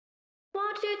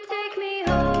Won't you take me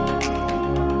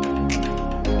home?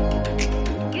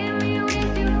 Give me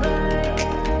wings to fly.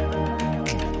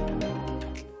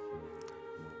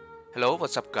 Hello,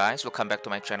 what's up guys? Welcome back to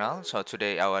my channel. So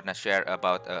today I wanna share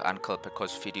about Uncle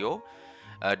Pecos video.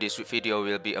 This video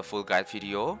will be a full guide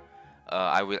video.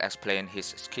 I will explain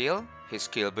his skill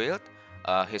build,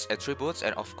 his attributes,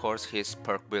 and of course his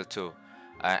perk build too.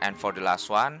 And for the last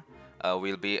one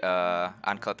will be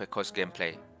Uncle Pecos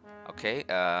gameplay. Okay,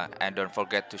 and don't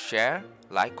forget to share,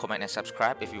 like, comment, and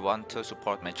subscribe if you want to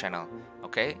support my channel.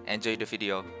 Okay, enjoy the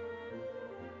video.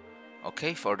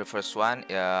 Okay, for the first one,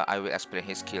 I will explain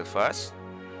his skill first.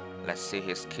 Let's see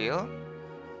his skill.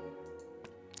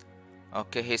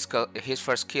 Okay, his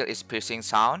first skill is piercing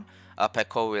sound.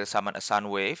 Pecos will summon a sound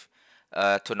wave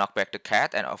to knock back the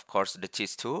cat and of course the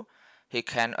cheese too. He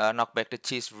can knock back the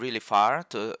cheese really far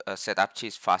to set up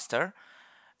cheese faster.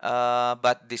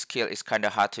 But this skill is kinda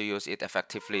hard to use it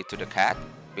effectively to the cat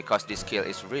because this skill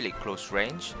is really close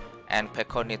range and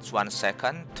Pecos needs 1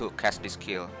 second to cast this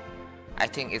skill. I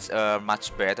think it's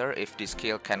much better if this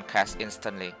skill can cast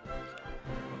instantly.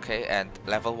 Okay, and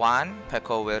level 1,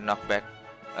 Pecos will knock back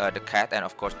the cat and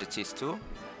of course the cheese too.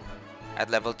 At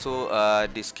level 2,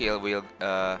 this skill will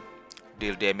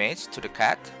deal damage to the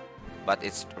cat, but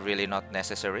it's really not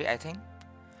necessary, I think.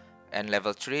 And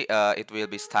level 3, it will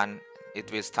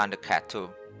stun the cat too.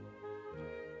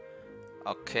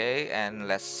 Okay, and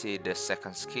let's see the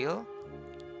second skill.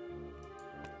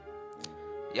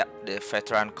 Yep, the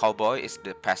veteran cowboy is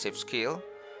the passive skill.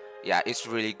 Yeah, it's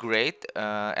really great.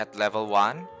 At level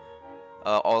 1,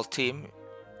 all team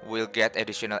will get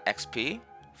additional XP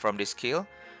from this skill,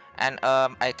 and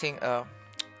I think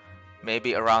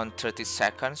maybe around 30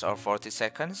 seconds or 40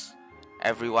 seconds,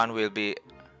 everyone will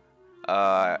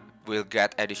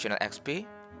get additional XP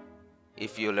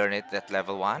if you learn it at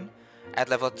level 1. At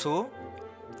level 2,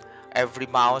 every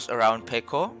mouse around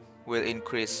Pecos will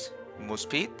increase move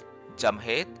speed, jump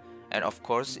height, and of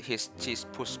course his cheese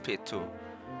push speed too.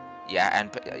 Yeah, and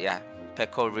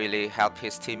Pecos really help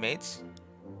his teammates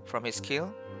from his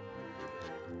skill.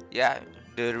 Yeah,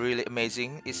 the really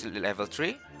amazing is level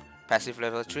 3, passive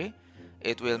level 3.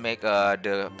 It will make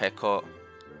the Pecos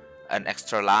an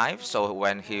extra life, so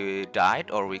when he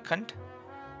died or weakened,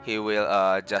 he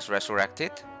will just resurrect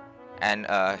it, and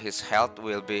his health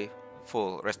will be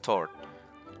full restored.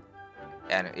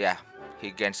 And yeah, he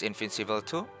gains invincible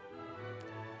too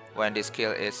when this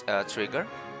skill is triggered,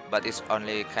 but it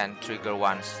only can trigger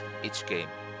once each game.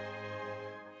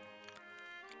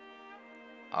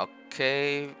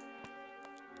 Okay.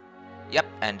 Yep,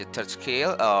 and the third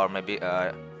skill, or maybe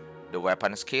the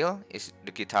weapon skill, is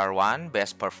the guitar one,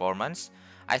 best performance.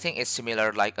 I think it's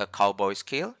similar like a cowboy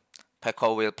skill.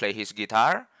 Pecos will play his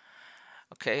guitar,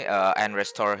 okay, and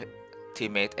restore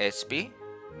teammate HP.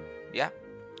 Yeah,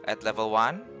 at level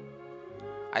 1,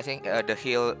 I think the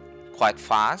heal quite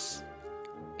fast.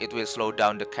 It will slow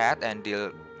down the cat and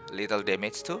deal little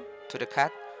damage to the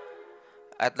cat.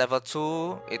 At level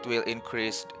 2, it will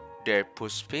increase their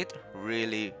push speed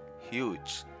really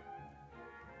huge.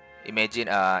 Imagine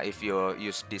if you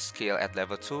use this skill at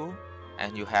level 2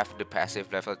 and you have the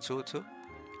passive level 2 too.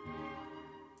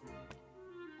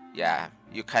 Yeah,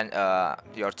 you can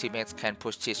your teammates can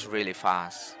push cheese really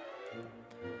fast.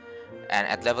 And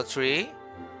at level 3,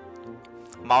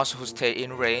 mouse who stay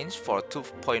in range for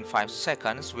 2.5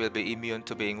 seconds will be immune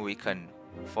to being weakened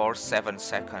for 7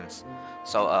 seconds.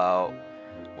 So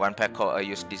when Pecos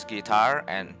use this guitar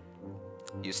and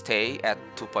you stay at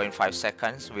 2.5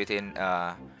 seconds within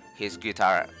his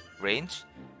guitar range,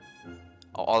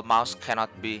 all mouse cannot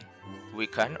be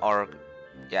weakened or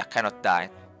cannot die.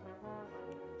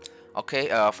 Okay,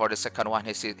 for the second one,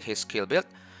 his skill build,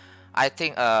 I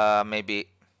think maybe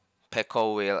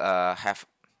Pecos will have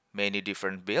many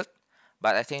different builds,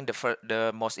 but I think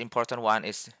the most important one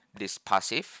is this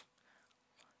passive.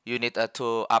 You need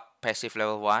to up passive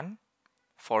level 1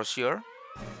 for sure.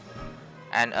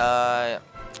 And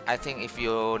I think if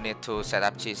you need to set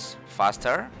up cheese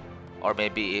faster, or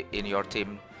maybe in your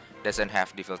team doesn't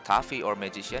have Devil Taffy or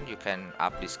Magician, you can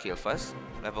up this skill first,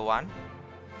 level 1,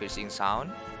 piercing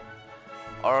sound.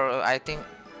 Or I think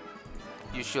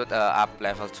you should up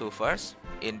level 2 first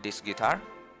in this guitar.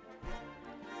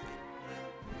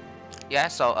 Yeah,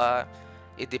 so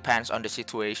it depends on the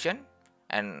situation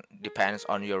and depends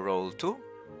on your role too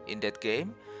in that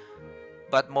game.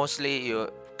 But mostly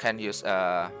you can use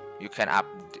you can up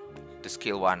the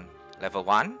skill 1 level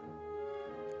 1.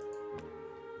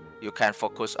 You can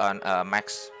focus on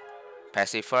max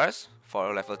passive first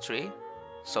for level 3,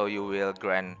 so you will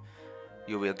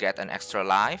get an extra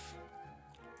life,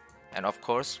 and of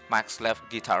course max left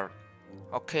guitar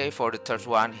Okay, for the third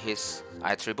one, his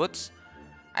attributes.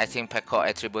 I think Pecos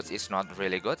attributes is not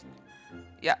really good.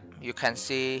 Yeah, you can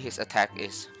see his attack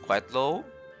is quite low.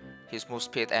 His move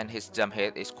speed and his jump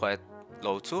height is quite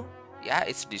low too. Yeah,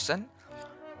 it's decent.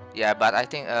 Yeah, but I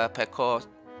think Pecos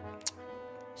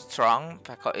strong.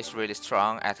 Pecos is really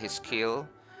strong at his skill,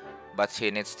 but he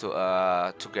needs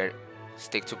to get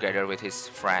stick together with his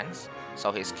friends,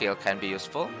 so his skill can be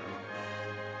useful.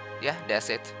 Yeah, that's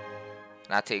it.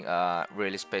 Nothing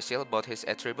really special about his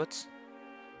attributes.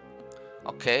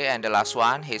 Okay, and the last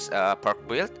one, his perk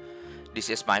build. This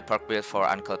is my perk build for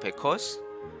Uncle Pecos.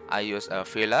 I use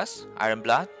Fearless, Iron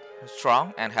Blood,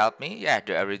 Strong, and Help Me. Yeah,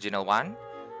 the original one.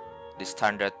 The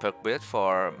standard perk build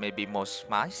for maybe most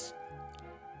mice.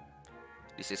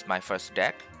 This is my first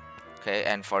deck. Okay,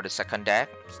 and for the second deck,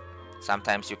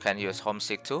 sometimes you can use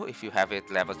Homesick too if you have it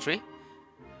level 3.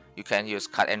 You can use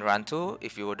Cut and Run too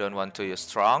if you don't want to use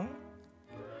Strong.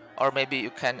 Or maybe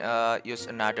you can use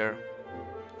another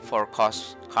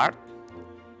 4-cost card.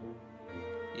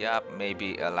 Yeah,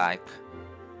 maybe like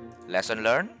Lesson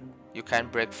Learned. You can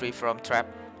break free from trap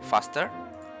faster.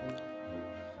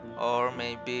 Or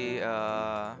maybe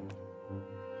yeah,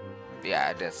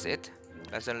 that's it.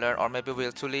 Lesson Learned, or maybe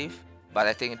Will to Live. But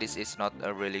I think this is not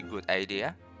a really good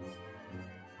idea.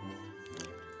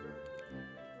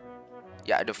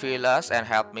 Yeah, the Fearless and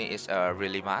Help Me is a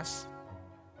really must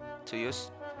to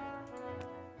use.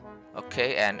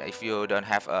 Okay, and if you don't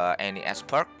have any S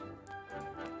perk,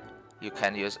 you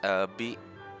can use a B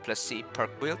plus C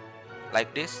perk build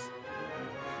like this.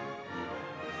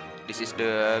 This is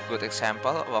the good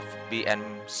example of B and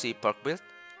C perk build.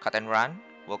 Cut and Run,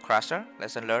 Wall Crusher,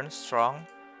 Lesson Learned, Strong,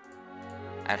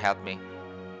 and Help Me.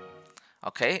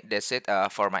 Okay, that's it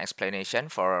for my explanation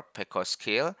for Pecos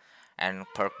skill and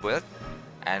perk build.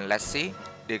 And let's see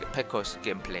the Pecos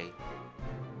gameplay.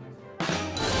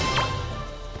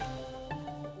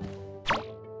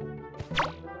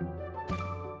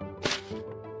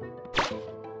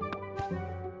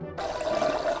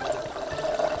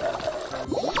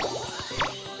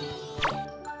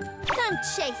 Come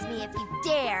chase me if you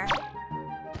dare.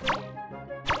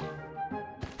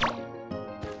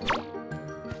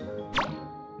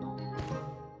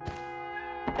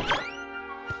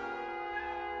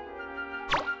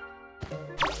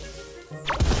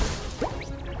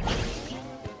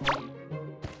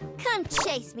 Come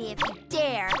chase me if you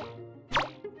dare.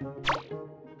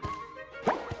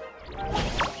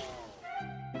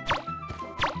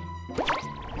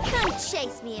 Come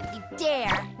chase me if you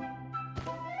dare.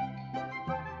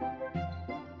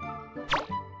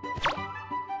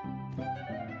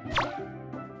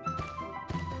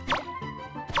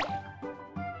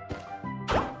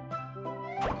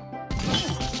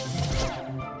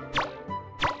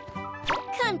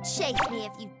 Come chase me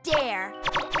if you dare.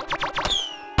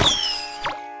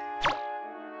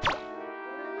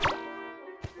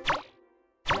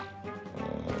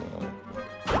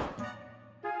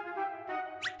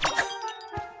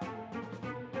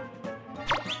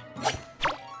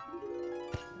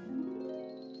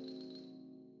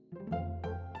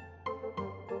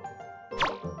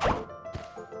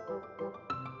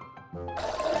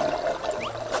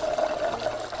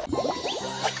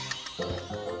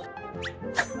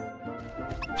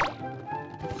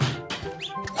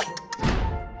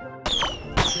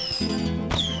 A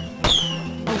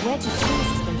wedge of cheese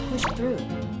has been pushed through.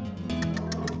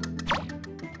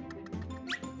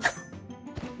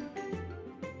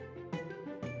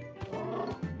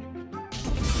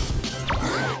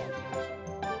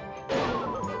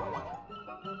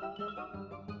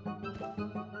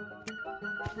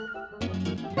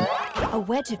 A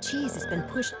wedge of cheese has been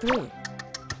pushed through.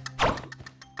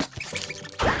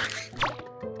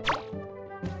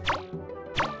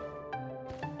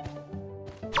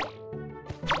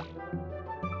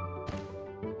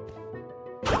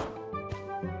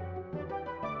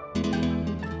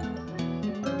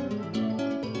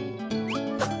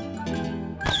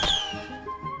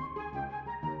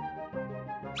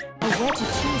 A wedge of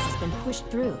cheese has been pushed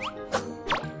through.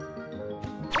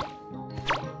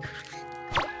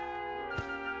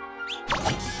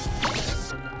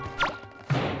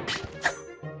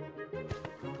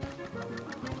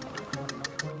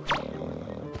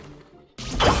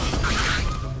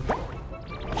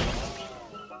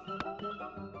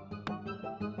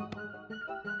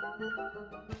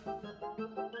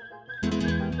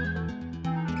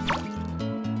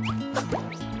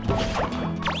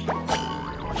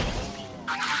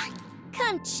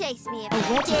 Come chase me if A you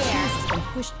wedge of cheese dare. has been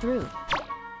pushed through.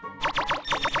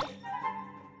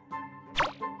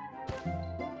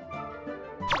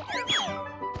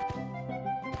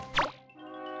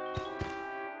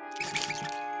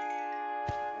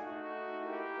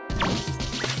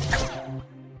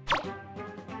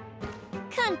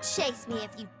 Come chase me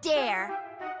if you dare.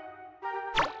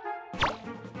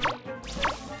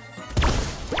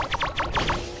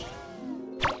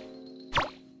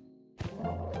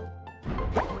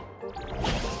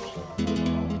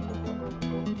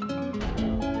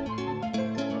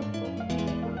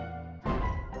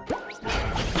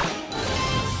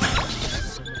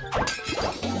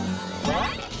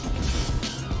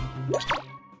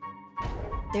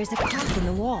 There's a crack in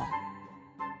the wall.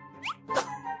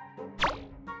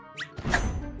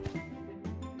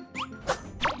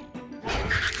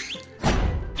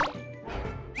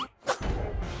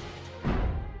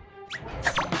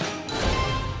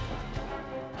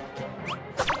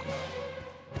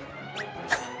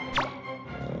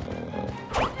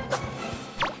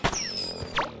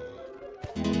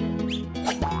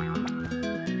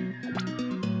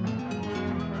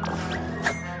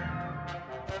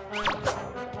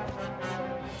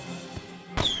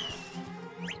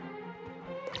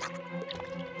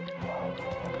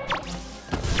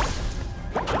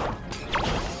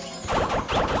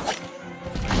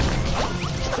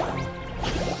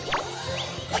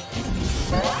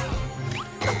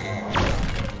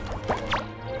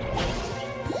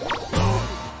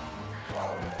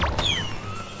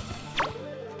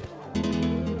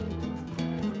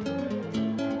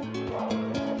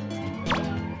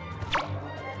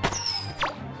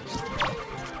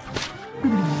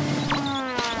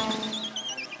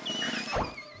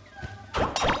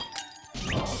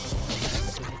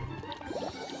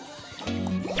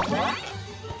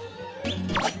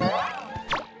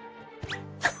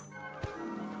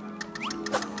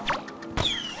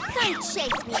 Come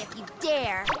chase me if you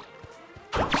dare.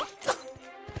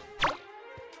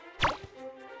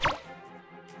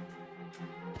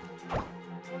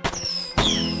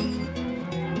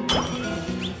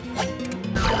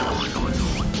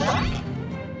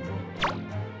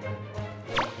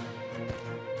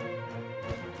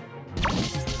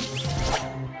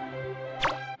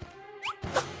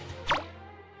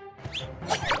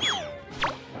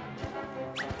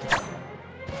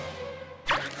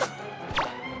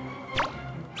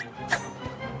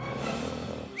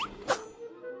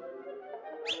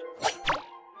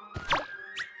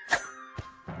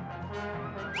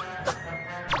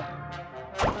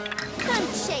 Come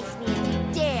chase me if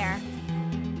you dare.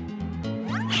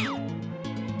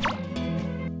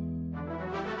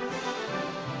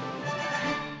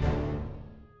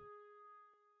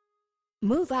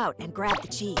 Move out and grab the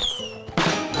cheese.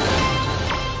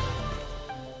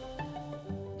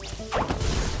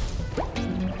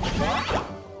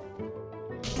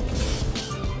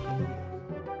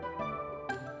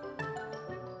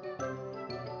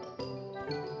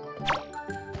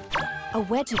 A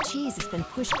wedge of cheese has been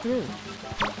pushed through.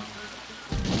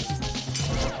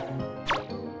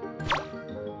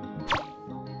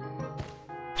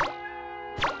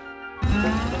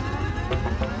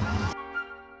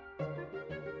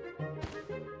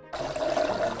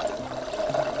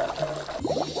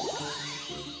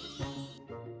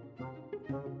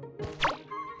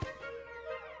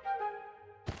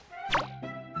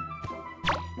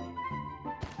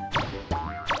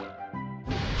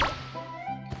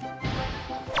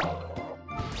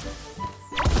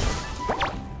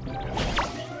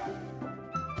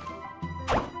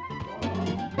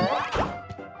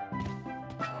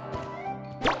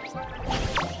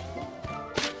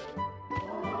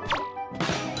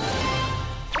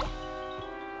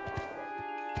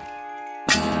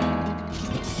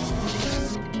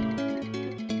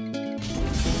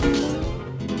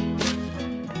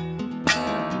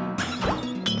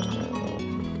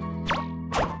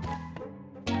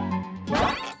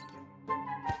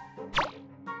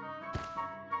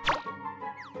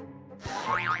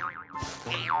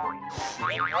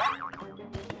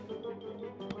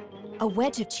 A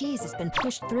wedge of cheese has been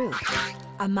pushed through.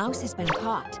 A mouse has been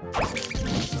caught.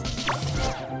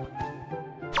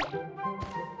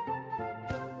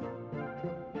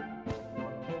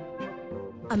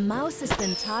 A mouse has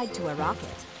been tied to a rocket.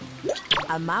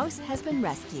 A mouse has been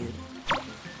rescued.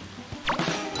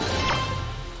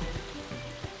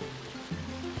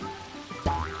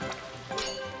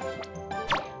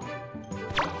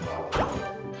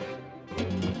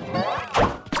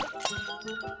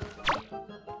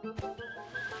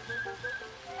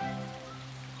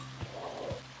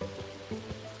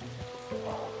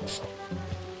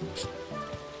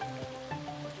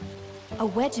 A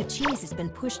wedge of cheese has been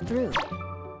pushed through.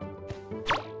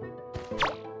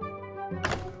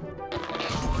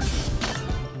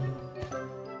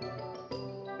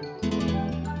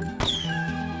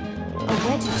 A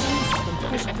wedge of cheese has been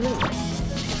pushed through.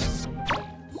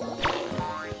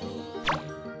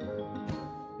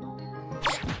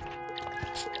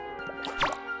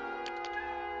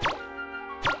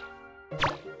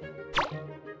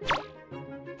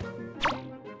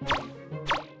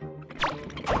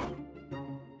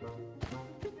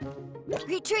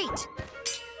 Retreat!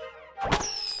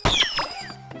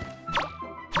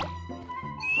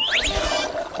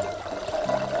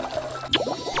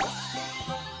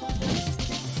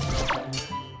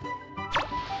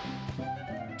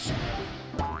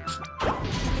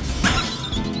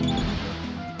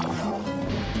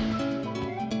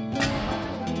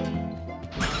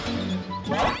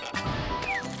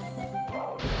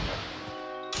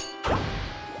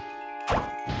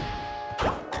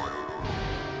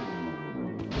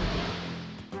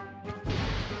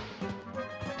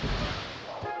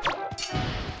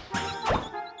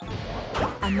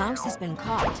 A mouse has been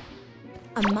caught.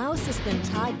 A mouse has been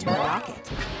tied to a rocket.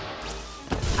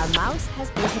 A mouse has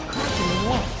been caught in the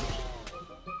wall.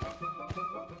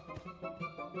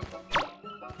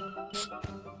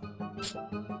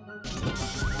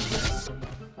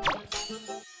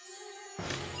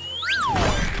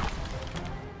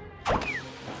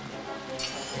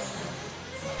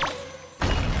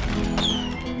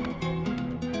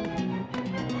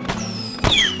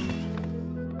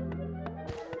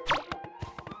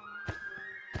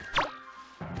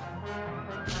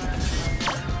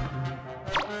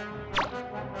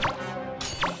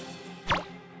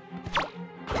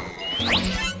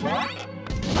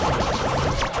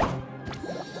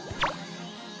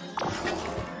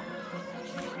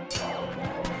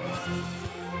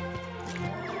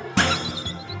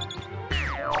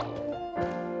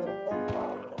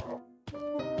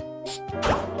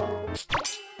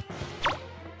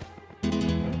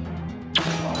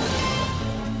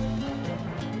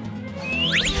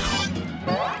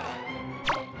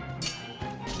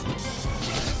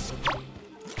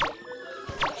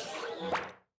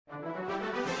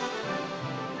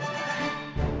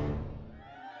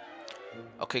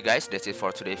 Okay guys, that's it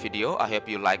for today's video. I hope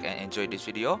you like and enjoy this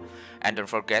video, and don't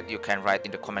forget you can write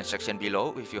in the comment section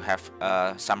below if you have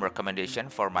some recommendation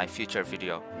for my future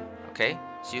video. Okay,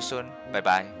 see you soon. Bye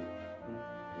bye.